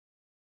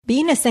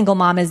Being a single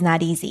mom is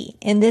not easy.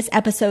 In this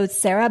episode,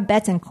 Sarah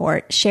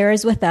Bettencourt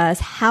shares with us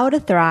how to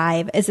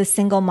thrive as a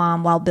single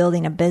mom while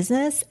building a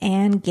business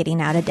and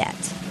getting out of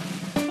debt.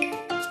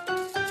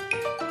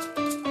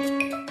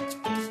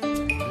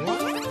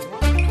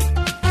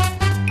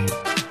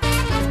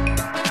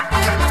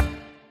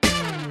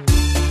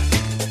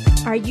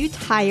 Are you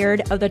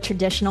tired of the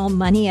traditional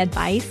money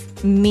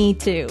advice? Me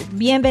too.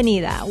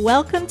 Bienvenida.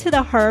 Welcome to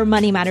the Her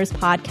Money Matters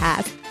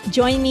podcast.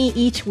 Join me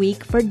each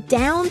week for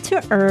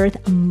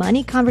down-to-earth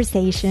money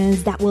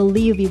conversations that will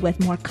leave you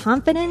with more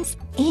confidence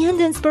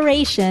and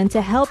inspiration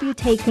to help you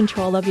take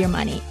control of your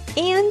money.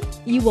 And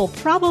you will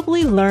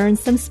probably learn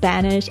some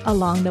Spanish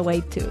along the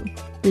way too.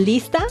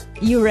 ¿Lista?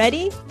 You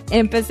ready?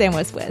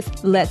 Empecemos pues.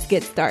 Let's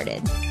get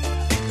started.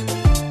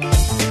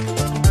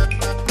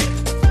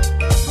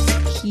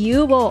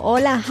 Hugo,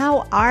 hola,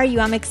 how are you?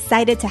 I'm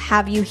excited to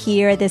have you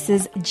here. This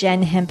is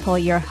Jen Hempel,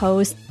 your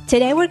host.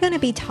 Today, we're going to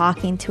be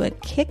talking to a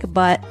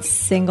kick-butt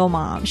single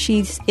mom.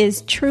 She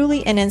is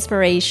truly an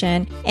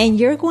inspiration, and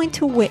you're going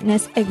to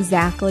witness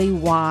exactly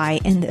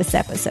why in this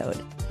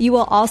episode. You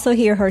will also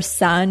hear her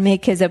son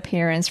make his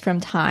appearance from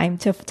time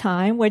to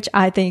time, which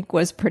I think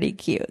was pretty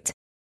cute.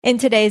 In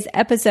today's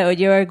episode,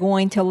 you're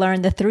going to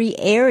learn the 3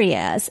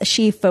 areas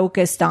she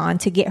focused on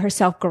to get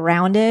herself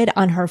grounded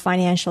on her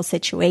financial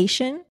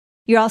situation.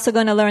 You're also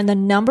going to learn the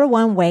number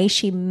 1 way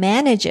she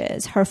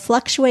manages her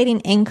fluctuating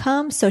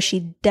income so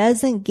she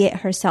doesn't get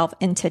herself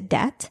into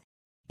debt,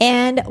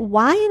 and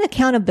why an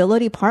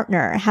accountability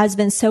partner has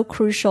been so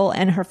crucial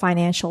in her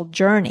financial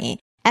journey,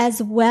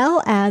 as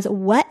well as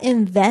what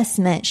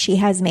investment she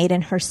has made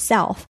in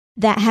herself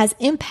that has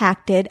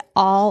impacted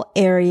all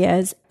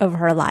areas of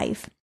her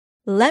life.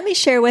 Let me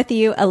share with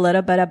you a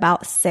little bit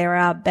about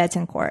Sarah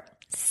Bettencourt.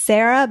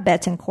 Sarah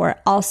Bettencourt,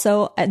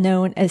 also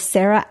known as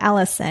Sarah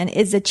Allison,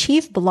 is the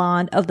chief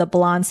blonde of the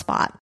Blonde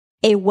Spot,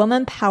 a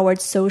woman-powered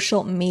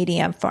social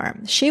media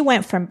firm. She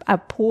went from a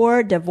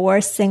poor,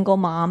 divorced, single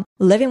mom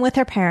living with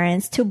her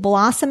parents to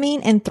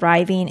blossoming and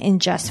thriving in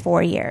just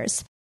 4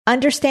 years.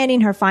 Understanding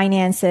her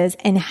finances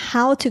and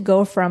how to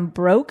go from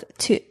broke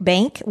to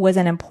bank was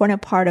an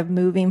important part of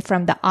moving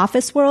from the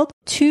office world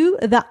to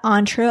the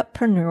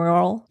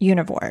entrepreneurial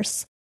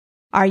universe.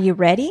 Are you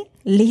ready?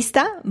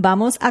 ¿Lista?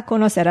 Vamos a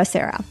conocer a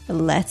Sarah.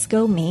 Let's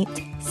go meet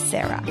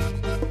Sarah.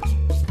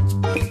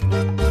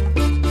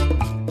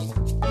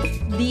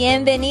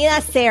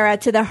 Bienvenida, Sarah,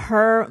 to the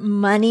Her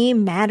Money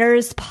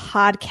Matters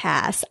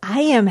podcast.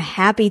 I am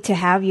happy to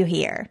have you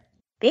here.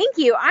 Thank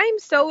you. I'm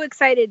so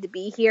excited to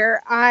be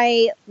here.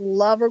 I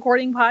love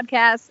recording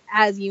podcasts,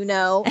 as you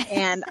know,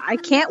 and I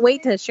can't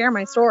wait to share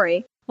my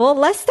story. Well,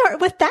 let's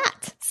start with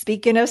that.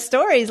 Speaking of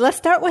stories, let's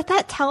start with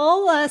that.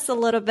 Tell us a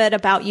little bit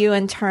about you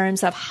in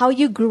terms of how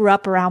you grew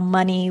up around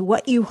money,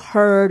 what you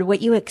heard,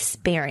 what you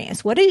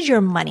experienced. What is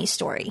your money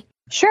story?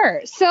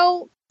 Sure.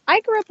 So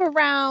I grew up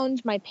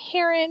around my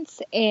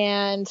parents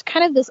and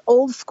kind of this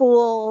old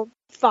school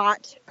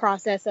thought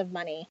process of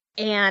money.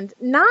 And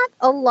not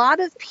a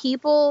lot of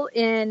people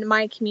in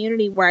my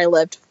community where I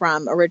lived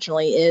from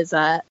originally is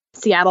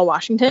Seattle,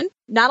 Washington.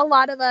 Not a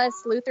lot of us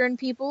Lutheran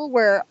people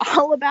were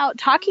all about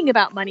talking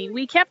about money.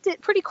 We kept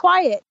it pretty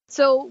quiet.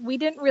 So we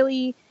didn't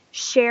really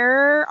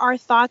share our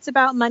thoughts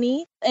about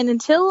money. And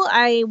until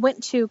I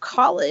went to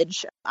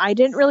college, I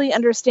didn't really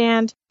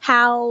understand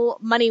how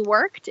money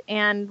worked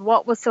and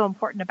what was so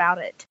important about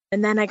it.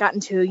 And then I got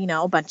into,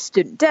 a bunch of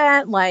student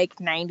debt, like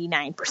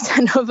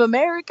 99% of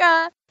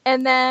America.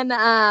 And then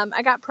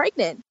I got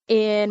pregnant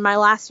in my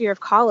last year of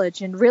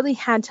college and really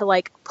had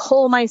to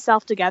pull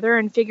myself together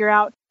and figure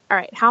out, all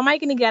right, how am I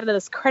going to get out of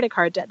this credit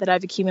card debt that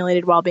I've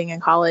accumulated while being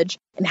in college?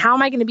 And how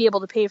am I going to be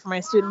able to pay for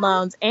my student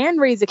loans and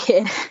raise a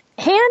kid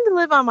and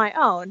live on my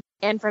own?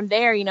 And from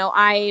there,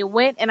 I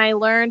went and I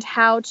learned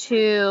how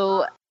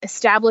to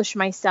establish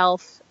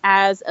myself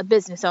as a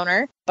business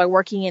owner by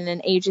working in an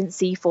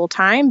agency full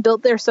time,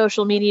 built their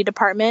social media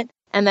department.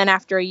 And then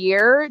after a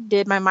year,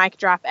 did my mic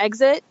drop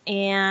exit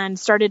and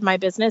started my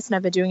business. And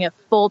I've been doing it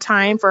full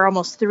time for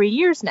almost 3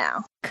 years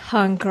now.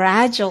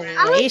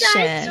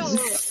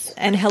 Congratulations.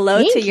 And hello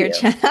Thank to you. your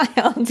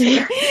child.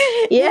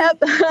 Yep.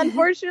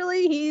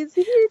 Unfortunately, he's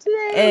here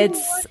today.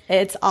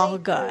 It's all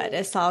good.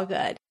 It's all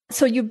good.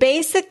 So you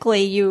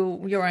basically,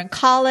 you're in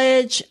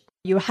college.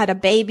 You had a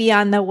baby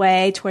on the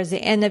way towards the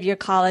end of your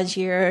college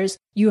years.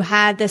 You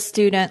had the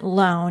student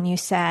loan, you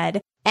said.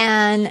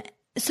 And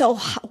so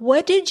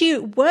what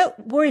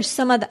were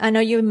some of I know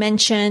you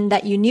mentioned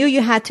that you knew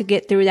you had to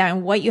get through that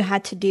and what you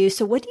had to do.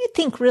 So what do you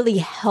think really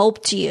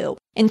helped you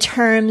in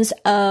terms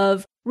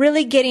of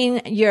really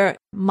getting your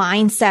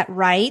mindset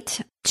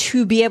right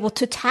to be able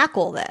to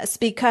tackle this?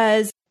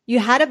 Because you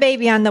had a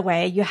baby on the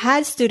way, you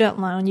had student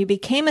loan, you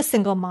became a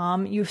single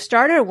mom, you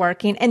started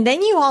working, and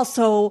then you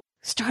also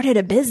started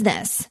a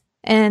business.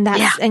 And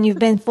and you've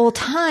been full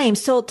time.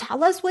 So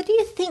tell us, what do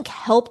you think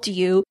helped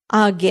you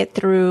get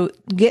through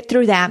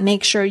that?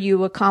 Make sure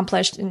you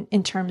accomplished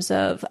in terms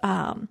of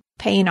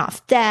paying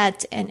off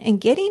debt and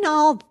getting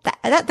all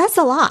that. That's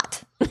a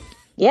lot.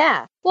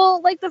 Yeah.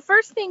 Well, like the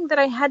first thing that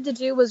I had to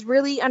do was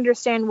really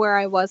understand where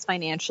I was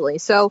financially.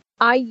 So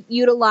I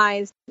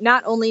utilized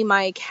not only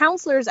my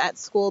counselors at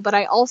school, but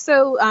I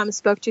also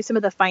spoke to some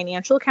of the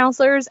financial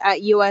counselors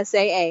at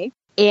USAA.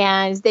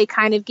 And they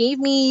kind of gave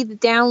me the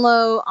down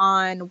low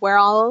on where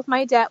all of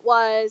my debt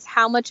was,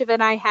 how much of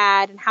it I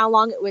had, and how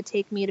long it would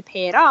take me to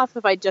pay it off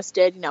if I just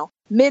did,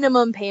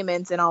 minimum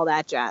payments and all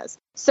that jazz.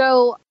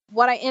 So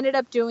what I ended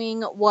up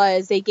doing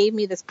was they gave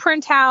me this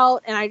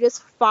printout and I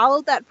just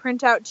followed that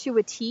printout to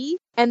a T.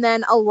 And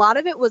then a lot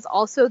of it was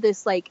also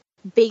this like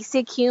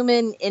basic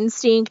human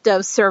instinct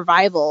of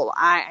survival.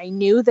 I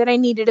knew that I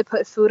needed to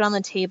put food on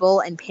the table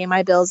and pay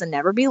my bills and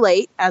never be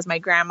late, as my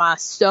grandma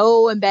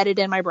so embedded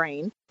in my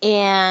brain.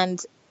 And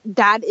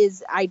that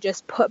is, I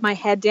just put my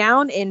head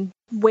down and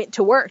went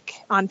to work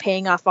on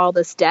paying off all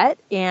this debt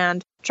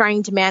and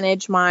trying to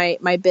manage my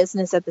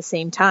business at the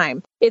same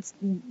time. It's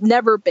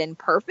never been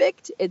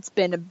perfect. It's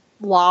been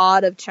a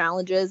lot of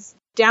challenges.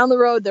 Down the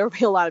road, there will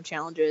be a lot of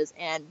challenges.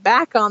 And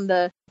back on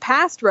the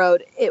past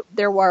road,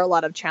 there were a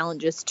lot of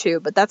challenges too.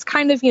 But that's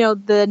kind of,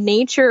 the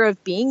nature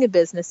of being a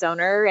business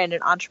owner and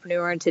an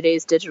entrepreneur in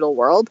today's digital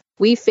world.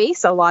 We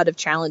face a lot of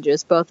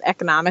challenges, both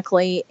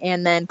economically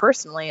and then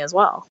personally as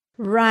well.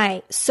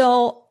 Right.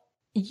 So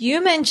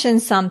you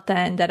mentioned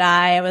something that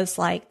I was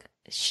like,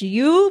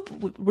 you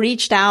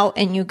reached out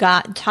and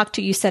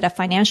you said a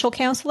financial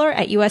counselor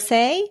at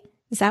USA?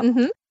 Is that?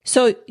 Mm-hmm.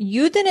 So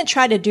you didn't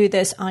try to do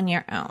this on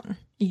your own.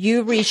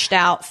 You reached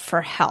out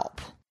for help.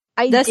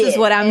 This is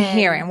what I'm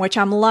hearing, which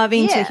I'm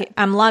loving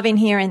I'm loving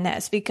hearing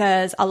this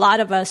because a lot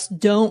of us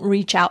don't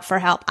reach out for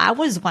help. I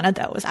was one of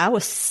those. I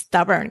was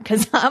stubborn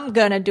because I'm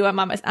going to do it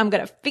myself. I'm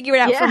going to figure it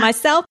out for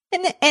myself.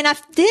 And I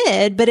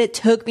did, but it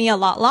took me a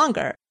lot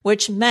longer,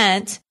 which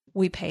meant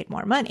we paid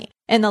more money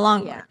in the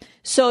long run.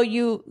 So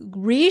you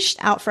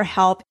reached out for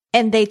help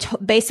and they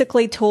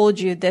basically told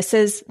you this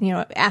is,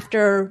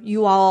 after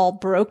you all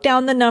broke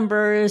down the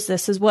numbers,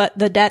 this is what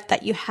the debt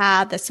that you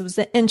had, this was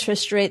the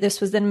interest rate, this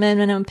was the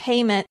minimum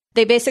payment.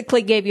 They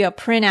basically gave you a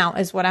printout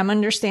is what I'm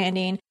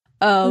understanding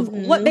of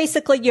what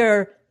basically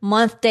your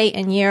month, date,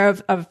 and year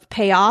of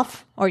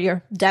payoff or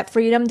your debt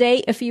freedom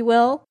date, if you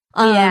will.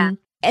 And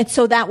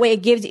so that way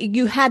it gives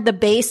you had the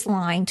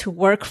baseline to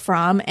work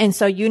from. And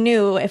so you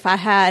knew if I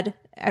had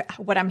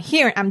what I'm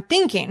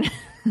thinking,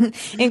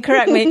 and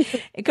correct me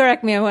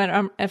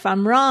if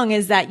I'm wrong,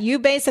 is that you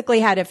basically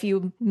had, if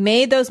you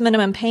made those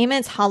minimum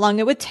payments, how long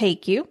it would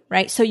take you,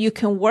 right? So you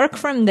can work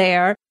from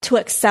there to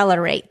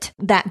accelerate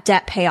that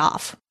debt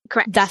payoff.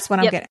 Correct. That's what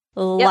I'm getting.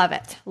 Love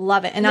it.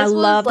 Love it. And I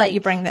love that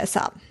you bring this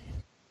up.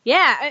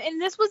 Yeah.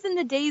 And this was in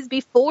the days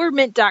before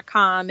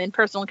Mint.com and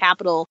Personal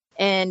Capital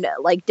and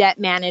like debt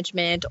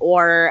management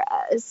or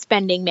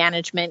spending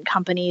management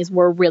companies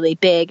were really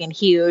big and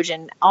huge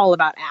and all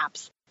about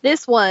apps.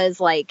 This was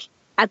like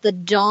at the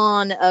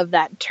dawn of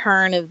that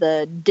turn of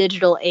the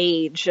digital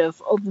age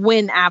of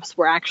when apps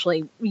were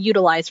actually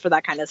utilized for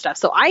that kind of stuff.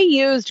 So I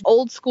used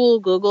old school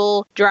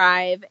Google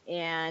Drive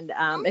and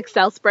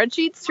Excel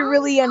spreadsheets to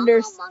really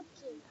understand.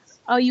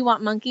 Oh, you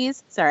want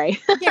monkeys? Sorry.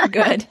 You're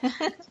good.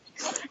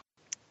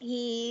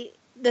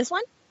 This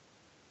one?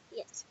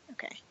 Yes.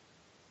 Okay.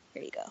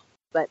 Here you go.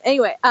 But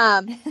anyway,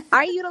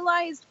 I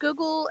utilized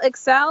Google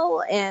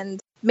Excel and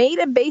made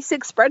a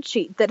basic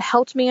spreadsheet that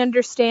helped me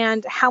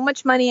understand how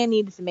much money I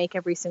needed to make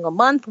every single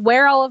month,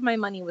 where all of my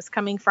money was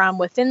coming from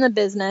within the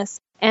business,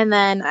 and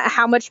then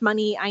how much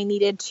money I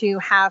needed to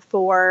have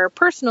for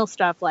personal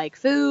stuff like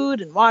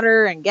food and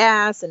water and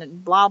gas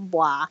and blah,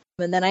 blah.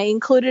 And then I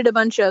included a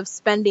bunch of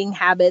spending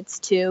habits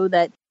too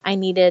that I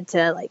needed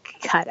to like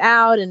cut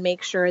out and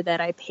make sure that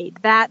I paid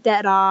that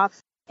debt off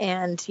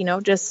and,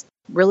 just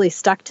really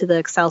stuck to the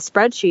Excel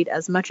spreadsheet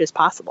as much as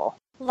possible.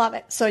 Love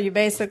it. So you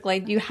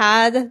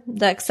had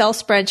the Excel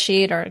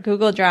spreadsheet or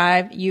Google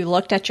Drive, you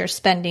looked at your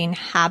spending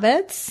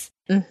habits,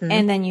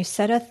 and then you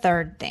said a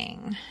third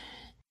thing.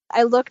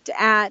 I looked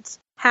at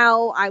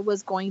how I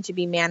was going to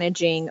be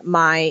managing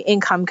my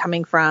income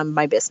coming from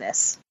my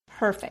business.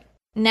 Perfect.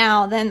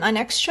 Now, then my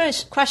next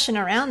question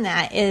around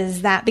that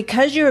is that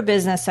because you're a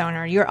business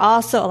owner, you're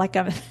also like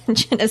a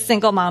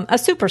single mom, a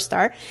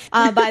superstar,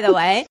 by the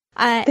way.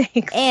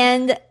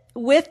 And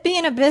with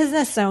being a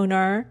business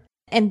owner,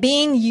 and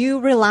being you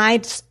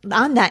relied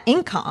on that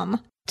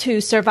income to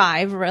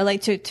survive, really,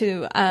 to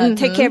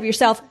take care of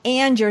yourself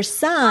and your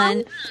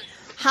son,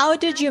 how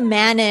did you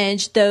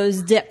manage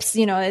those dips?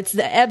 It's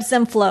the ebbs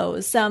and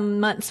flows. Some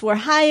months were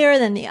higher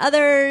than the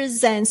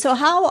others. And so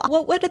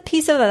what a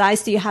piece of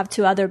advice do you have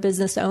to other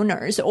business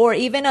owners or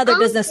even other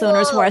business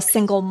owners who are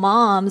single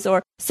moms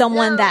or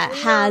someone that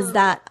has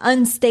that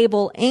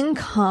unstable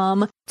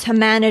income to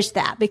manage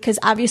that? Because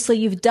obviously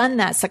you've done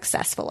that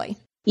successfully.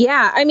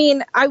 Yeah,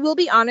 I will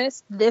be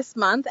honest, this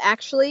month,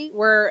 actually,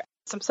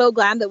 I'm so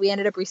glad that we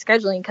ended up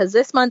rescheduling because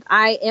this month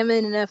I am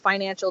in a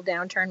financial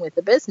downturn with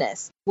the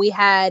business. We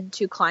had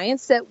 2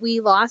 clients that we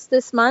lost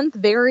this month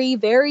very,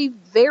 very,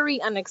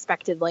 very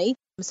unexpectedly.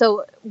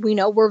 So we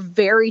know we're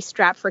very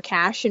strapped for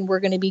cash and we're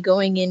going to be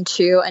going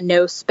into a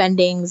no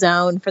spending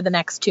zone for the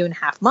next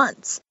 2.5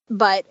 months.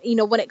 But,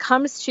 when it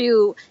comes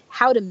to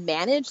how to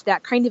manage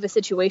that kind of a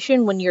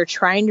situation when you're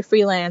trying to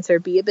freelance or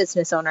be a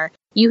business owner,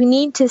 you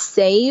need to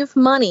save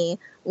money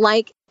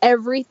like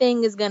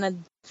everything is going to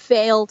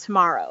fail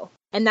tomorrow.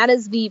 And that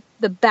is the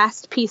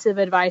best piece of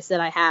advice that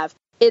I have.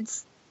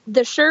 It's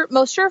the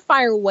most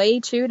surefire way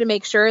too to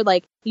make sure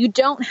like you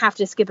don't have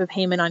to skip a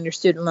payment on your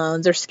student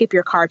loans or skip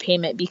your car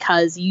payment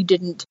because you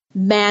didn't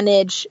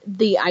manage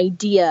the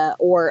idea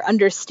or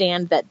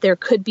understand that there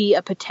could be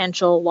a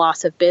potential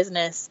loss of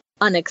business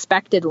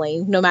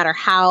unexpectedly. No matter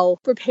how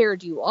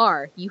prepared you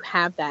are, you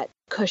have that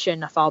cushion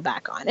to fall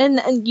back on.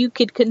 And you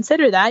could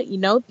consider that,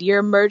 your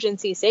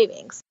emergency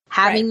savings.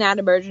 Having that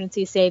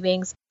emergency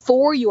savings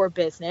for your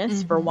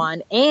business, for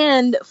one,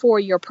 and for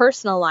your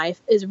personal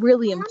life is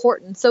really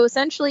important. So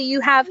essentially you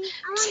have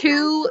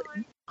two...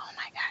 Oh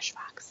my gosh,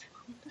 Fox.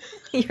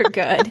 You're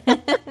good.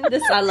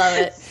 I love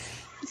it.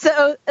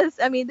 So,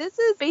 this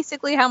is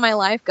basically how my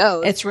life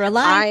goes. It's real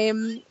life.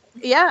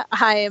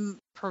 I'm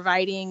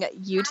providing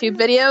YouTube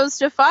videos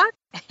to Fox,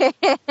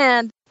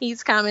 and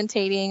he's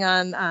commentating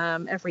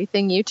on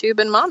everything YouTube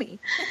and mommy.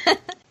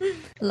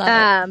 Love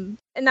it.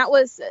 And that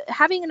was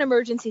having an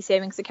emergency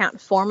savings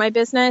account for my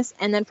business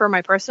and then for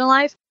my personal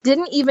life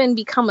didn't even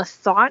become a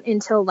thought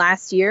until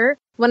last year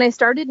when I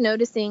started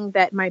noticing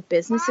that my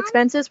business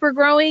expenses were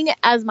growing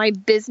as my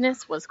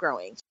business was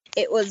growing.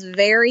 It was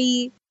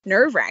very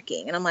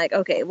nerve-wracking. And I'm like,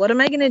 okay, what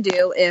am I going to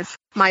do if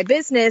my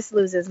business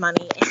loses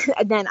money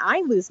and then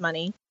I lose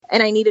money?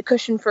 And I need a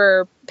cushion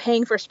for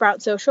paying for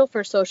Sprout Social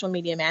for social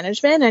media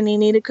management, and I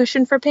need a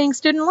cushion for paying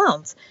student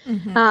loans.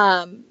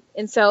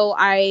 And so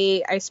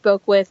I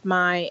spoke with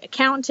my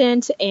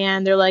accountant,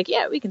 and they're like,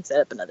 yeah, we can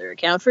set up another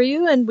account for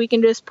you, and we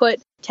can just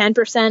put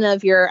 10%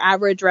 of your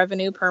average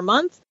revenue per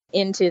month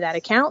into that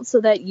account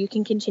so that you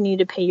can continue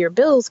to pay your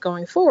bills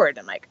going forward.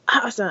 I'm like,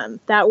 awesome,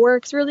 that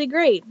works really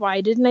great.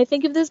 Why didn't I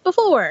think of this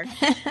before?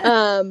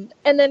 And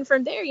then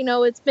from there,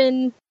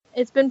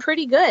 it's been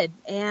pretty good.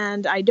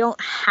 And I don't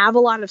have a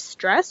lot of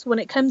stress when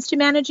it comes to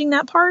managing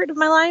that part of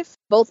my life,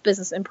 both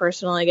business and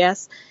personal, I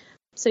guess.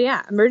 So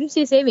yeah,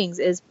 emergency savings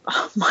is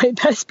my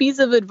best piece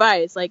of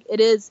advice. Like, it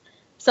is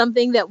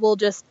something that will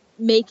just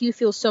make you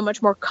feel so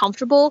much more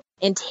comfortable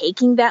in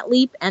taking that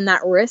leap and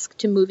that risk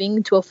to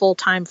moving to a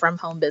full-time from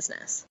home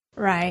business.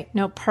 Right.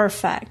 No,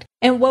 perfect.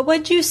 And what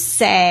would you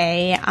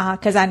say,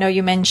 because I know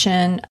you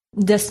mentioned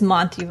this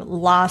month you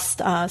lost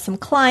some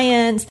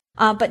clients,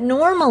 but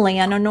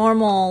normally on a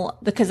normal,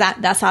 because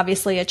that's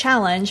obviously a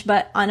challenge,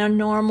 but on a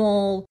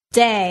normal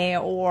day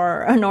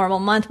or a normal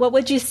month, what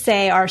would you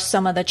say are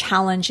some of the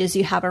challenges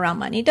you have around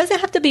money? It doesn't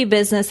have to be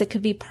business. It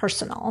could be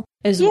personal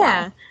as well.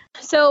 Yeah.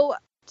 So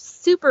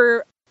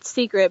super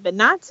secret, but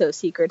not so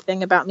secret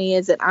thing about me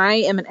is that I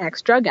am an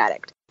ex-drug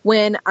addict.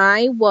 When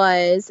I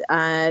was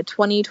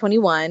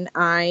 21,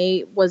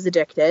 I was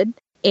addicted,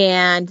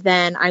 and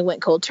then I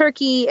went cold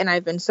turkey, and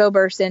I've been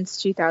sober since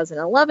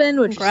 2011,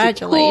 which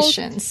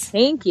Congratulations. Is super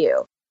cool. Thank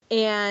you.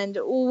 And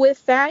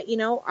with that,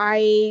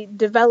 I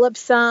developed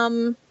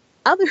some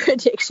other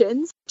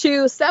addictions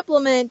to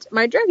supplement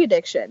my drug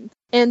addiction.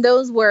 And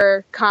those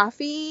were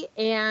coffee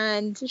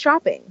and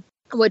shopping,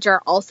 which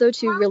are also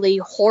two really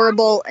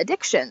horrible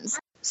addictions.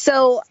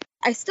 So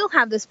I still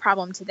have this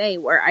problem today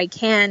where I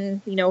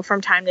can,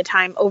 from time to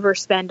time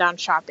overspend on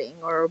shopping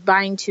or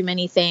buying too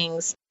many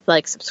things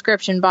like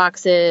subscription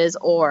boxes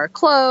or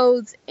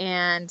clothes.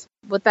 And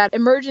with that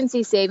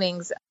emergency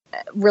savings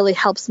really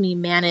helps me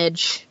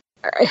manage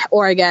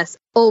or I guess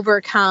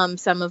overcome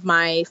some of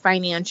my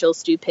financial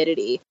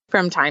stupidity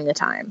from time to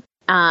time.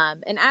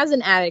 And as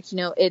an addict,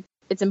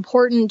 it's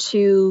important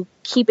to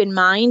keep in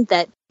mind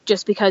that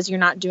just because you're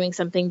not doing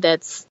something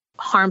that's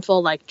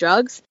harmful like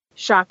drugs,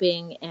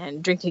 shopping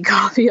and drinking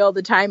coffee all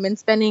the time and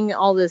spending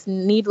all this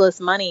needless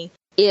money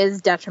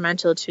is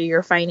detrimental to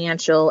your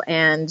financial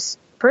and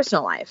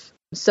personal life.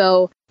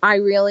 So I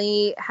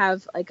really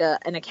have like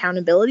an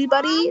accountability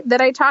buddy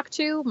that I talk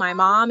to, my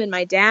mom and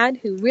my dad,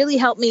 who really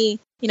help me,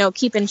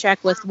 keep in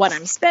check with what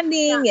I'm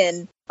spending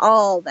and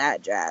all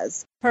that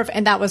jazz. Perfect.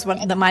 And that was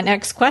my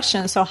next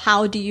question. So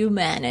how do you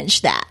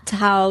manage that?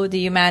 How do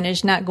you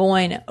manage not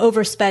going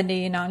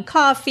overspending on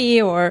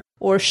coffee or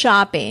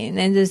shopping?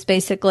 And this is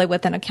basically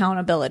with an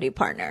accountability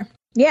partner.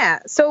 Yeah.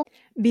 So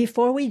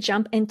before we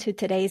jump into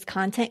today's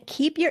content,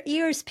 keep your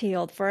ears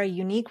peeled for a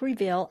unique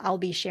reveal I'll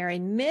be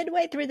sharing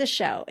midway through the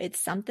show. It's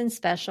something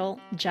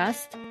special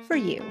just for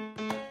you.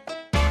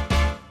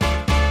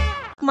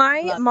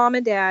 My mom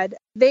and dad,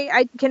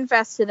 I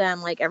confessed to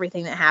them like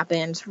everything that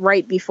happened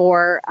right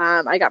before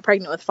I got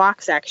pregnant with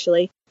Fox,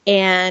 actually.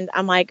 And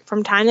I'm like,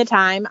 from time to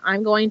time,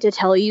 I'm going to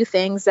tell you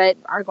things that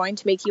are going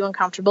to make you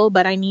uncomfortable,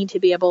 but I need to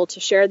be able to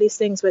share these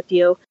things with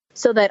you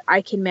so that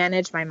I can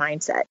manage my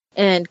mindset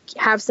and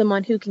have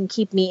someone who can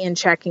keep me in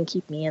check and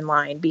keep me in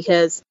line,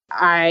 because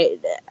I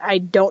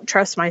don't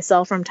trust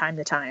myself from time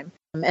to time.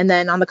 And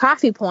then on the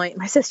coffee point,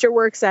 my sister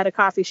works at a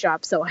coffee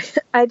shop, so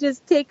I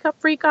just take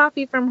free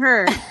coffee from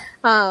her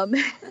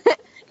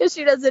because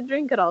she doesn't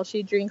drink at all.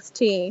 She drinks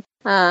tea,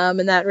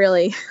 and that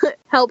really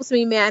helps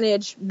me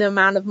manage the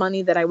amount of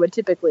money that I would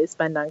typically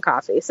spend on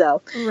coffee.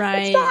 So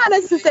it's not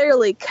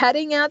necessarily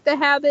cutting out the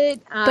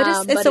habit,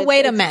 but it's a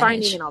way to manage.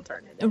 Finding an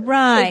alternative.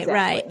 Right,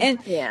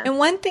 Exactly. right. And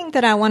one thing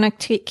that I want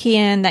to key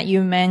in that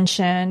you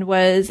mentioned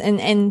was,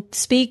 and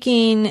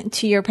speaking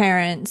to your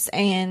parents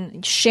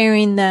and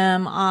sharing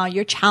them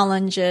your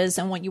challenges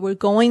and what you were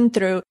going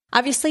through.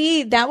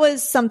 Obviously, that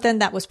was something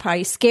that was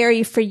probably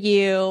scary for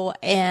you,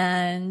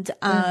 and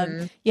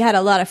you had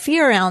a lot of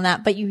fear around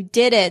that, but you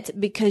did it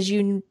because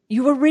you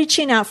were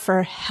reaching out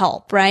for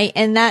help, right?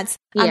 And that's,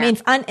 I mean,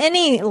 on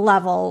any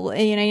level,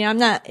 I'm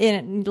not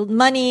in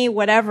money,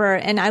 whatever.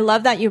 And I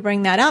love that you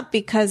bring that up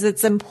because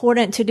it's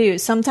important to do.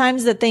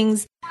 Sometimes the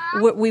things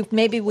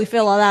we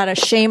feel a lot of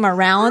shame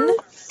around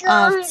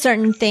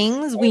certain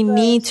things. We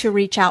need to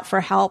reach out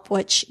for help,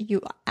 which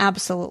you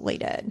absolutely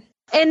did.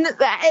 And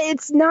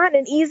it's not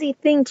an easy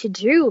thing to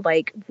do,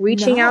 like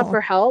reaching out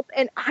for help.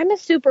 And I'm a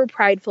super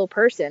prideful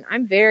person.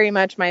 I'm very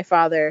much my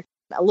father,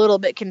 a little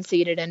bit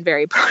conceited and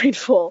very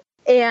prideful.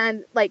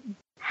 And like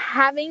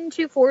having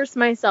to force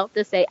myself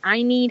to say,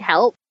 I need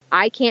help,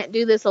 I can't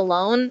do this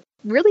alone,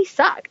 really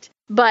sucked.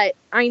 But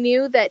I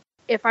knew that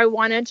if I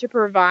wanted to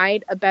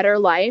provide a better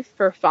life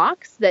for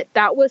Fox,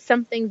 that was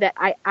something that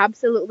I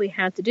absolutely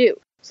had to do.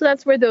 So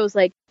that's where those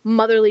like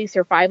motherly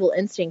survival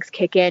instincts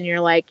kick in. You're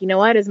like, you know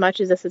what, as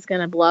much as this is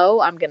going to blow,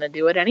 I'm going to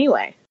do it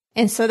anyway.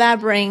 And so that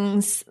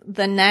brings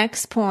the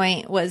next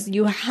point was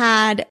you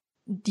had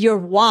your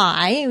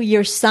why,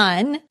 your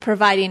son,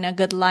 providing a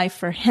good life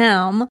for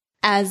him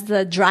as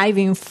the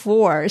driving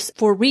force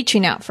for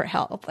reaching out for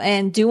help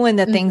and doing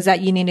the things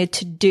that you needed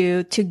to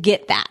do to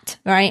get that,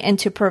 right? And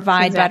to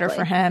provide better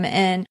for him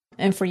and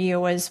for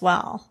you as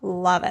well.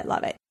 Love it.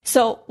 Love it.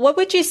 So what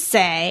would you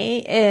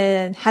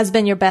say has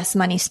been your best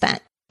money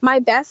spent? My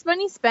best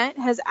money spent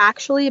has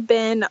actually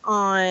been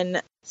on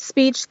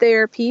speech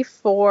therapy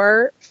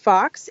for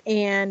Fox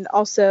and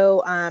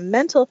also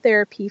mental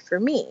therapy for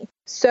me.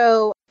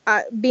 So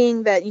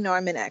being that,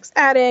 I'm an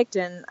ex-addict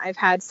and I've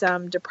had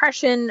some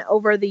depression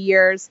over the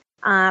years,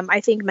 I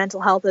think mental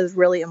health is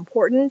really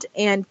important.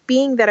 And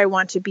being that I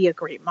want to be a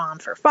great mom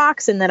for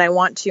Fox and that I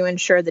want to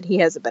ensure that he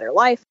has a better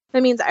life,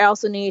 that means I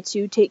also need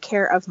to take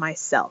care of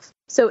myself.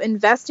 So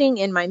investing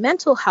in my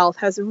mental health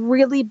has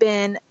really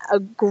been a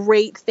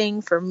great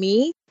thing for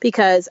me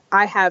because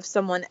I have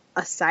someone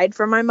aside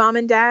from my mom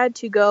and dad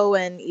to go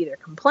and either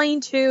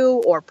complain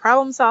to or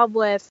problem solve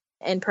with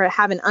and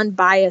have an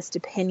unbiased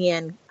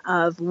opinion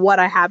of what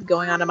I have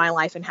going on in my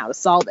life and how to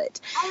solve it.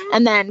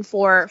 And then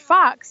for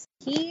Fox,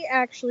 he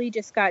actually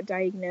just got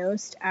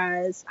diagnosed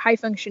as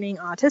high-functioning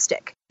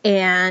autistic.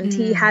 And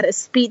he had a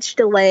speech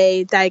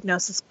delay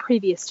diagnosis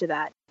previous to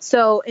that.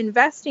 So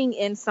investing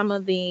in some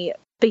of the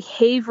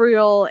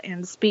behavioral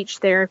and speech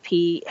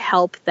therapy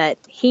help that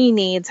he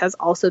needs has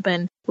also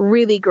been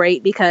really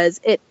great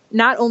because it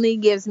not only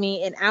gives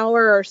me an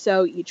hour or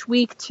so each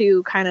week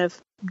to kind of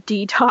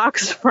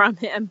detox from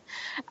him,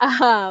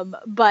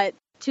 but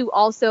to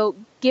also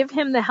give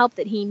him the help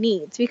that he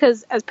needs.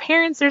 Because as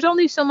parents, there's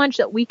only so much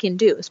that we can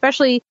do,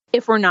 especially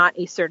if we're not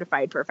a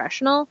certified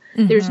professional.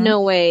 There's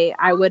no way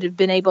I would have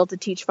been able to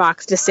teach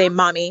Fox to say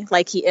mommy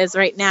like he is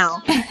right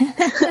now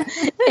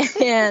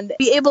and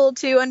be able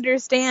to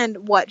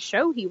understand what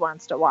show he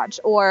wants to watch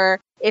or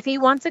if he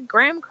wants a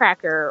graham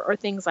cracker or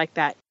things like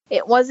that.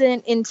 It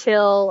wasn't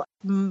until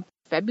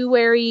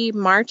February,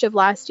 March of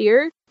last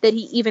year that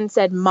he even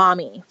said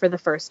mommy for the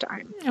first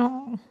time.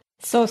 Oh,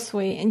 so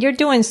sweet. And you're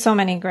doing so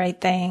many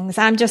great things.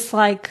 I'm just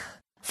like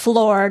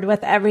floored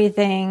with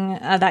everything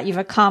that you've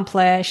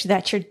accomplished,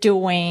 that you're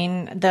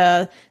doing,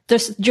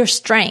 your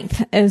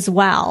strength as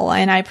well.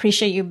 And I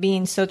appreciate you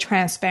being so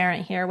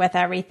transparent here with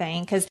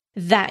everything because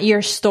that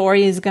your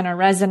story is going to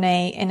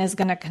resonate and is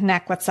going to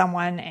connect with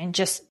someone and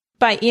just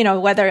by,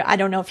 whether, I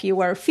don't know if you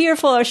were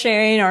fearful of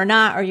sharing or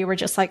not, or you were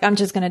just like, I'm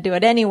just going to do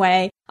it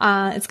anyway.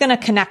 It's going to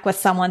connect with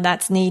someone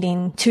that's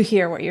needing to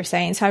hear what you're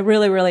saying. So I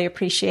really, really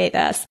appreciate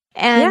this.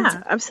 And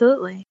yeah,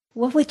 absolutely.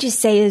 What would you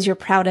say is your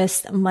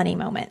proudest money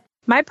moment?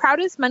 My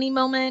proudest money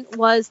moment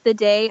was the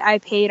day I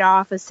paid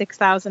off a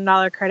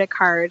 $6,000 credit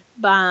card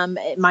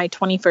my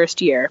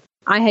 21st year.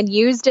 I had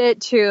used it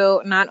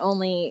to not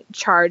only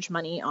charge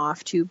money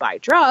off to buy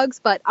drugs,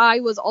 but I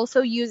was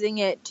also using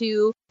it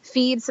to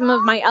feed some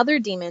of my other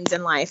demons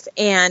in life.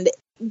 And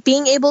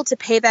being able to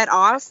pay that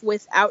off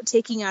without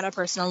taking out a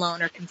personal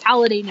loan or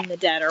consolidating the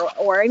debt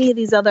or any of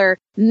these other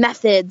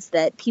methods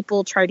that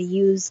people try to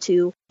use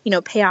to,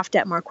 pay off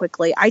debt more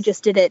quickly. I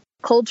just did it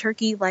cold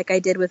turkey like I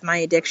did with my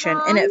addiction.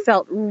 And it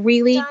felt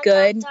really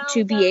good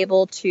to be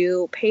able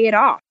to pay it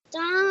off.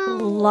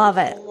 Love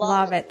it.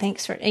 Love it.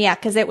 Thanks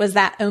because it was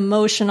that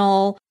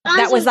emotional,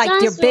 that was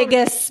like your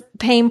biggest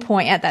pain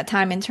point at that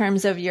time in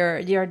terms of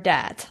your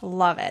debt.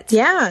 Love it.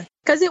 Yeah.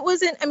 Because it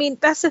wasn't,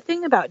 that's the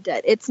thing about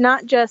debt. It's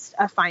not just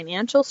a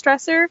financial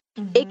stressor.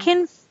 It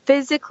can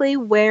physically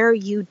wear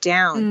you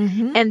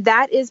down. And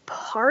that is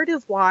part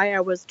of why I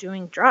was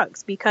doing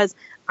drugs, because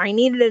I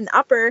needed an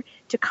upper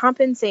to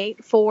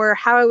compensate for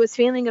how I was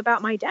feeling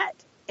about my debt.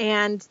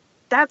 And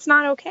that's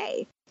not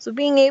okay. So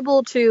being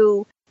able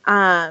to,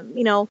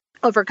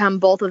 overcome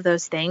both of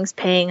those things,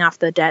 paying off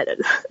the debt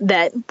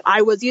that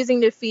I was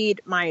using to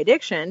feed my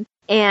addiction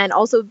and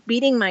also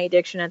beating my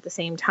addiction at the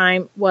same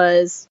time,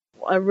 was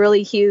a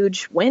really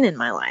huge win in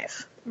my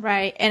life.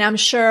 Right. And I'm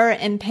sure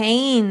in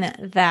paying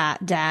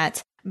that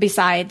debt,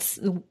 besides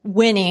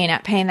winning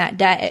at paying that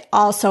debt, it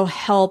also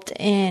helped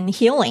in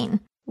healing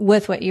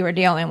with what you were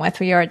dealing with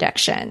for your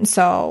addiction.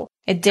 So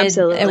it did,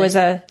 Absolutely. It was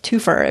a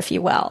twofer, if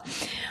you will.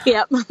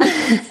 Yep.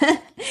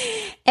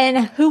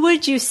 And who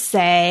would you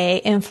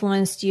say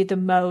influenced you the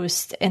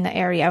most in the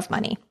area of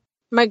money?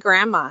 My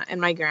grandma and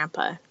my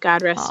grandpa,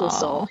 God rest his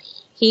soul.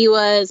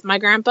 My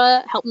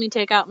grandpa helped me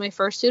take out my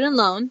first student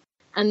loan.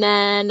 And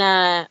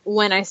then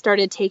when I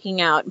started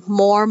taking out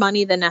more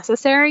money than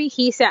necessary,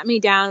 he sat me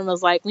down and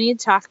was like, we need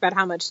to talk about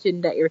how much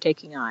student debt you're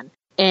taking on.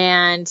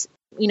 And,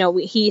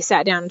 he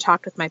sat down and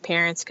talked with my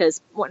parents,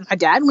 because when my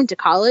dad went to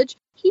college,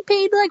 he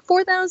paid like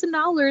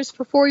 $4,000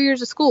 for 4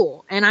 years of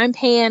school. And I'm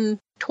paying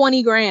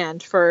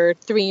 $20,000 for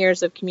 3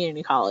 years of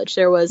community college.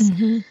 There was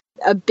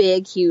a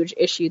big, huge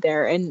issue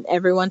there. And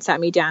everyone sat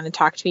me down and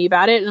talked to me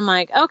about it. And I'm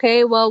like,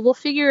 okay, well, we'll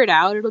figure it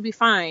out. It'll be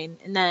fine.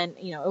 And then,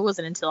 it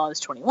wasn't until I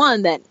was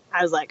 21 that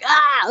I was like,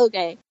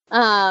 okay.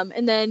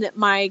 And then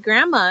my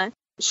grandma,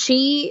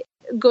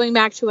 going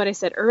back to what I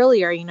said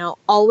earlier,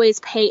 always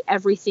pay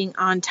everything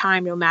on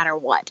time, no matter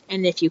what.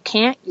 And if you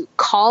can't, you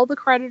call the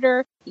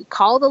creditor, you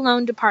call the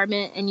loan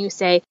department, and you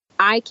say,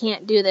 I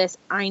can't do this.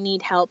 I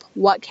need help.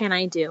 What can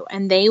I do?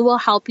 And they will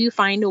help you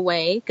find a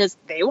way, because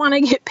they want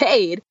to get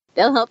paid.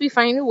 They'll help you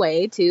find a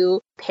way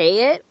to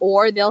pay it,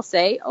 or they'll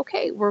say,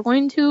 okay, we're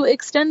going to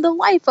extend the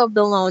life of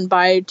the loan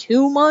by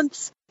 2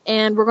 months,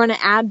 and we're going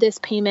to add this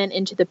payment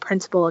into the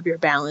principal of your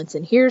balance.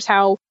 And here's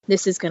how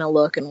this is going to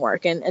look and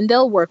work. And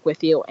they'll work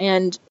with you.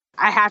 And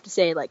I have to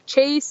say, like,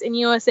 Chase and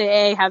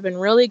USAA have been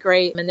really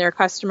great in their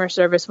customer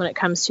service when it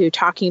comes to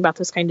talking about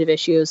those kind of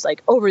issues,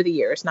 like over the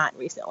years, not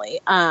recently.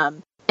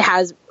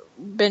 Has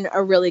been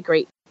a really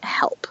great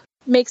help.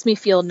 Makes me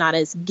feel not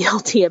as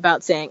guilty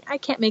about saying, I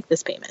can't make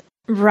this payment.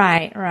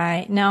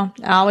 Right. No,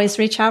 always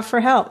reach out for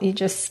help. You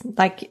just,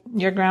 like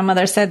your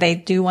grandmother said, they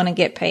do want to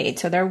get paid,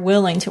 so they're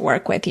willing to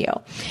work with you.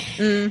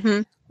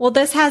 Mm-hmm. Well,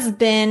 this has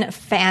been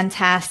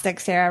fantastic,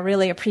 Sarah. I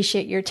really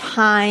appreciate your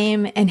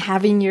time and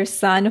having your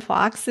son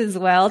Fox as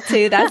well,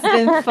 too. That's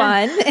been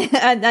fun.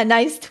 a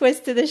nice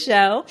twist to the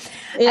show.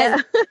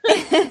 Yeah.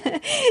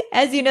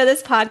 As you know,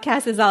 this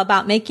podcast is all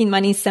about making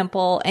money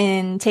simple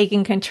and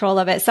taking control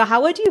of it. So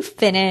how would you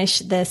finish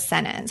this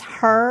sentence?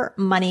 Her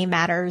money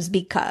matters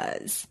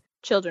because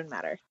children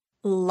matter.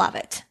 Love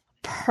it.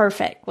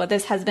 Perfect. Well,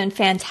 this has been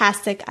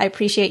fantastic. I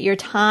appreciate your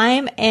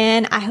time,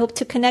 and I hope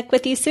to connect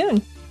with you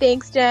soon.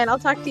 Thanks, Jen. I'll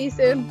talk to you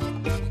soon.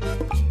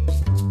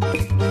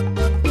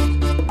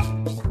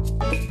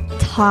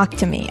 Talk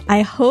to me.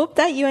 I hope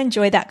that you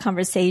enjoyed that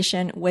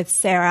conversation with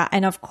Sarah,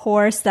 and of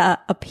course, the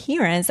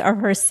appearance of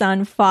her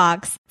son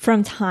Fox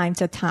from time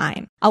to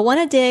time. I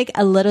want to dig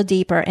a little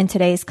deeper in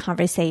today's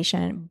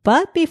conversation,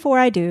 but before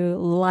I do,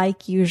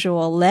 like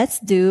usual, let's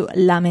do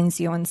La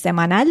Mención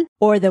Semanal,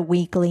 or the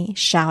weekly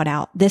shout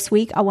out. This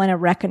week, I want to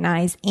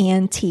recognize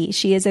Ann T.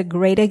 She is a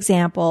great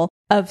example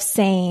of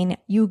saying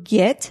you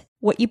get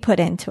what you put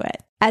into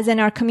it. As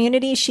in our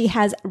community, she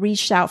has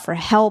reached out for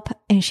help,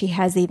 and she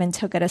has even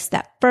took it a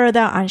step further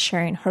on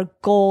sharing her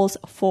goals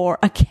for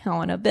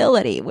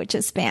accountability, which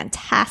is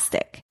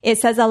fantastic. It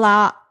says a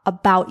lot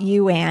about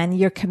you and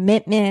your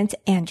commitment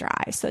and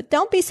drive. So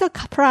don't be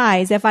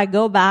surprised if I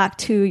go back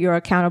to your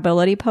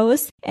accountability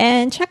posts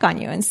and check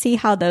on you and see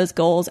how those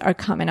goals are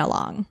coming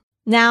along.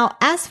 Now,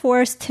 as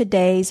for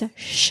today's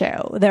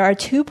show, there are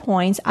 2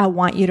 points I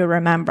want you to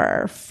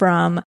remember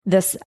from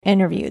this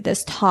interview,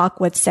 this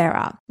talk with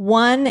Sarah.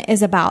 One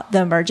is about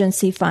the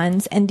emergency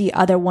funds, and the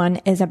other one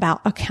is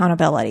about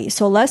accountability.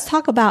 So let's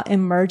talk about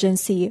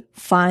emergency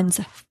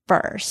funds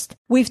first.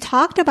 We've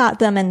talked about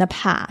them in the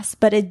past,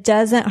 but it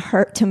doesn't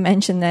hurt to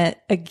mention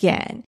that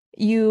again.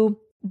 You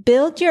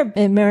build your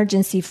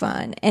emergency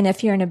fund. And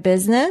if you're in a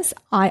business,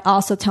 I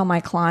also tell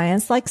my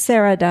clients, like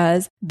Sarah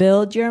does,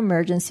 build your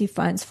emergency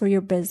funds for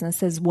your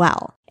business as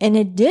well. In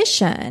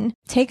addition,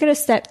 take it a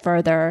step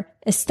further,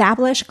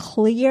 establish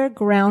clear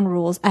ground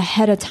rules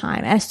ahead of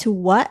time as to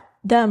what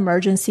the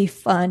emergency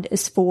fund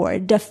is for.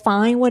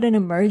 Define what an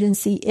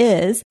emergency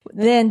is.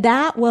 Then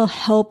that will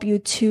help you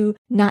to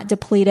not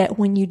deplete it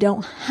when you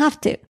don't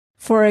have to.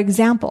 For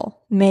example,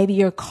 maybe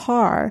your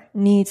car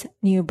needs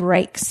new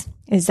brakes.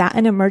 Is that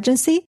an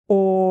emergency,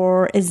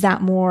 or is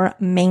that more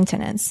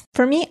maintenance?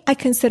 For me, I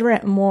consider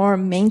it more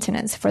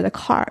maintenance for the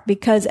car,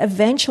 because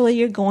eventually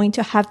you're going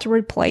to have to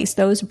replace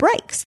those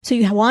brakes. So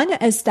you want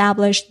to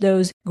establish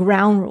those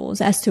ground rules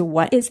as to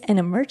what is an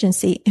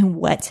emergency and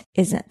what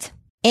isn't.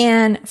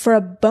 And for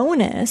a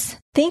bonus,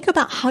 think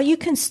about how you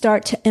can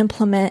start to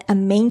implement a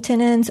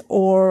maintenance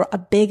or a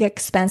big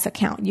expense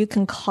account. You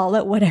can call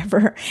it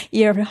whatever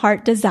your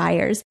heart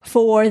desires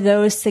for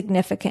those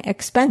significant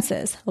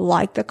expenses,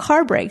 like the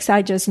car brakes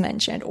I just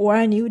mentioned, or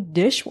a new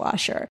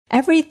dishwasher.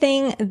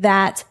 Everything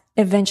that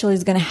eventually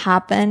is going to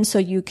happen so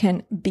you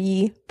can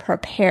be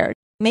prepared.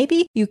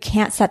 maybe you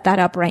can't set that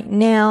up right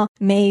now.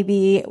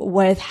 Maybe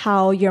with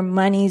how your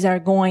monies are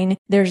going,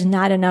 there's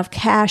not enough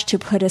cash to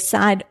put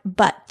aside,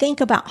 but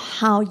think about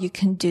how you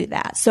can do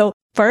that. So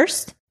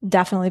first,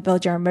 definitely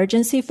build your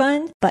emergency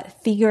fund,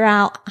 but figure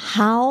out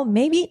how,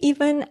 maybe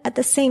even at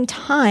the same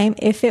time,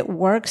 if it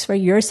works for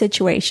your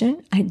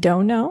situation, I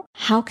don't know,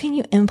 how can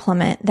you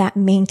implement that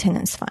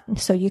maintenance fund?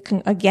 So you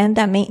can, again,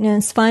 that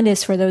maintenance fund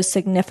is for those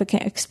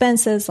significant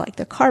expenses like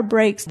the car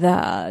brakes,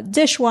 the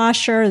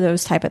dishwasher,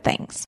 those type of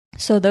things.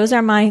 So those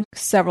are my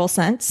several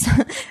cents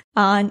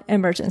on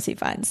emergency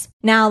funds.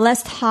 Now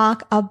let's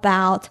talk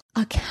about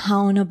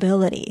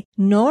accountability.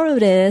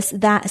 Notice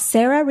that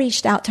Sarah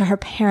reached out to her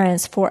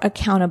parents for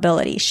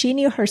accountability. She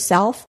knew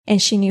herself and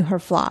she knew her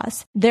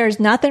flaws. There's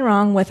nothing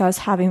wrong with us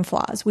having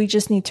flaws. We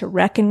just need to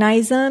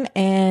recognize them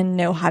and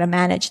know how to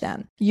manage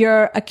them.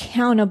 Your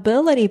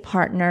accountability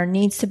partner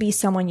needs to be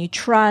someone you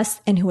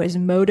trust and who is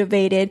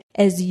motivated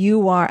as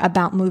you are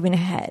about moving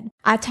ahead.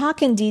 I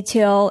talk in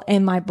detail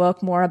in my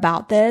book more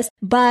about this,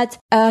 but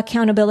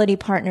accountability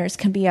partners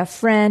can be a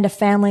friend, a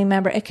family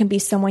member. It can be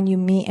someone you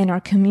meet in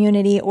our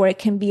community, or it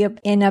can be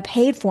in a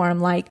paid form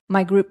like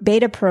my group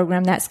beta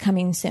program that's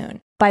coming soon.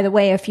 By the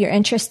way, if you're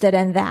interested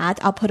in that,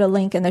 I'll put a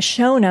link in the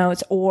show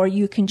notes, or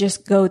you can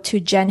just go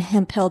to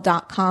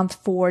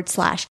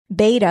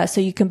jenhemphill.com/beta so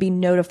you can be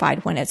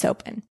notified when it's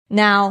open.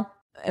 Now,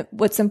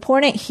 what's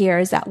important here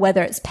is that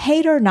whether it's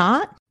paid or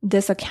not,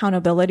 this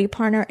accountability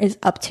partner is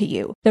up to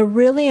you. The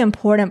really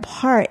important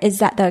part is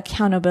that the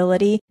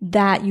accountability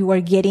that you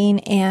are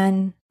getting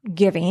and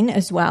giving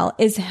as well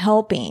is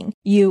helping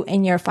you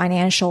in your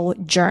financial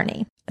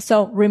journey.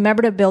 So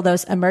remember to build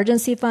those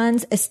emergency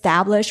funds,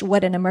 establish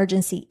what an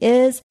emergency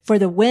is. For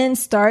the win,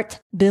 start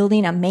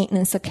building a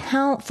maintenance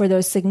account for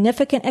those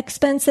significant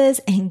expenses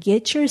and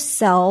get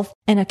yourself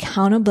an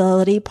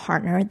accountability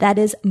partner that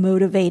is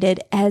motivated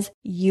as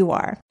you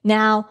are.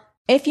 Now,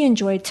 if you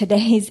enjoyed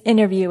today's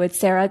interview with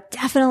Sarah,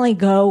 definitely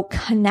go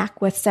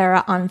connect with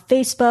Sarah on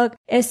Facebook,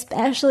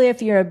 especially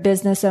if you're a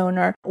business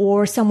owner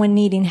or someone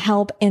needing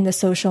help in the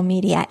social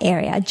media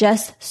area.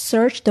 Just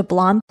search the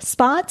Blonde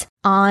Spot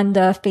on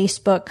the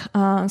Facebook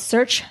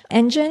search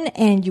engine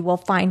and you will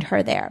find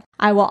her there.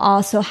 I will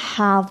also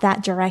have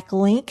that direct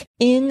link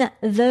in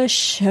the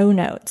show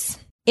notes.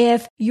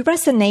 If you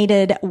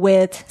resonated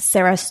with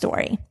Sarah's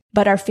story,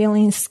 but are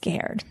feeling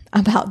scared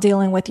about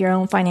dealing with your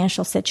own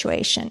financial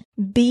situation,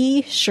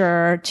 be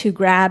sure to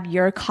grab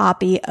your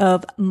copy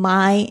of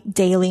My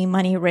Daily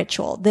Money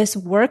Ritual. This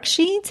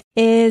worksheet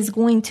is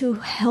going to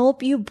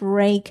help you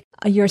break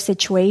your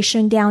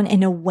situation down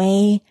in a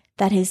way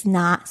that is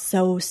not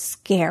so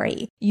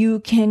scary. You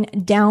can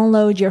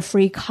download your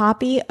free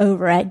copy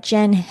over at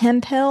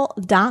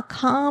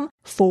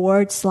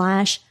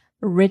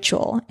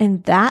jenhemphill.com/ritual.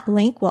 And that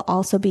link will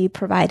also be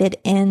provided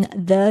in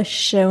the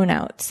show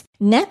notes.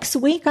 Next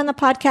week on the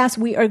podcast,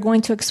 we are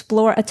going to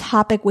explore a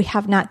topic we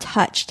have not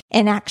touched.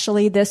 And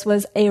actually, this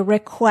was a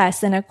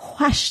request and a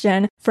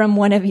question from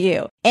one of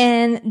you.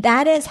 And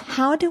that is,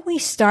 how do we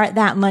start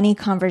that money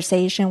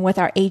conversation with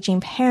our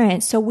aging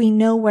parents so we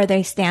know where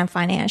they stand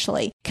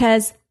financially?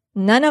 Because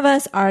none of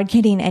us are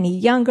getting any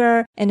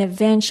younger, and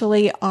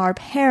eventually our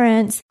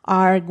parents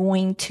are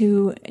going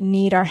to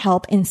need our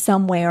help in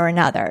some way or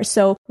another.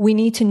 So we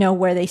need to know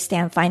where they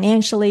stand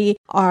financially,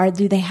 or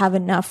do they have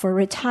enough for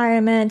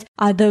retirement,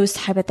 those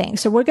type of things.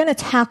 So we're going to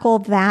tackle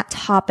that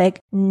topic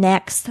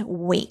next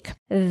week.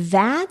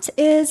 That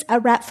is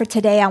a wrap for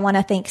today. I want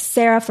to thank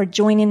Sarah for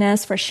joining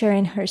us, for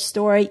sharing her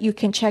story. You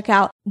can check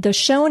out the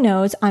show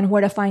notes on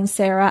where to find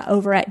Sarah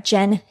over at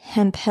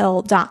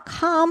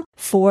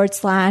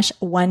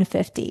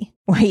jenhemphill.com/150.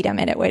 Wait a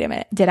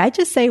minute. Did I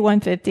just say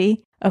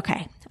 150?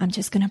 Okay, I'm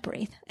just going to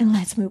breathe and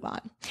let's move on.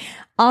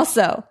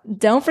 Also,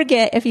 don't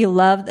forget, if you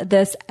loved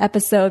this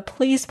episode,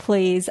 please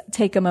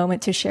take a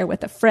moment to share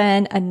with a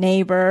friend, a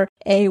neighbor,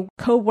 a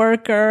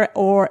coworker,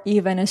 or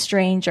even a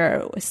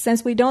stranger.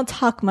 Since we don't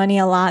talk money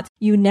a lot,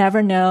 you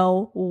never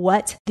know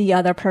what the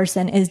other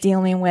person is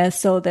dealing with.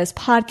 So this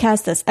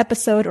podcast, this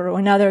episode, or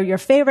another of your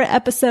favorite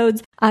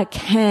episodes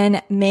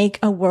can make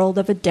a world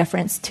of a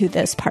difference to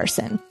this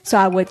person. So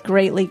I would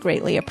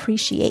greatly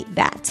appreciate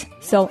that.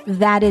 So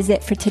that is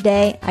it for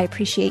today. I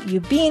appreciate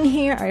you being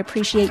here. I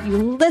appreciate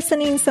you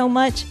listening so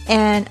much,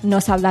 and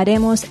nos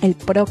hablaremos el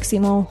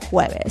próximo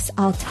jueves.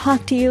 I'll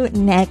talk to you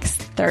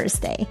next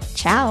Thursday.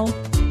 Ciao.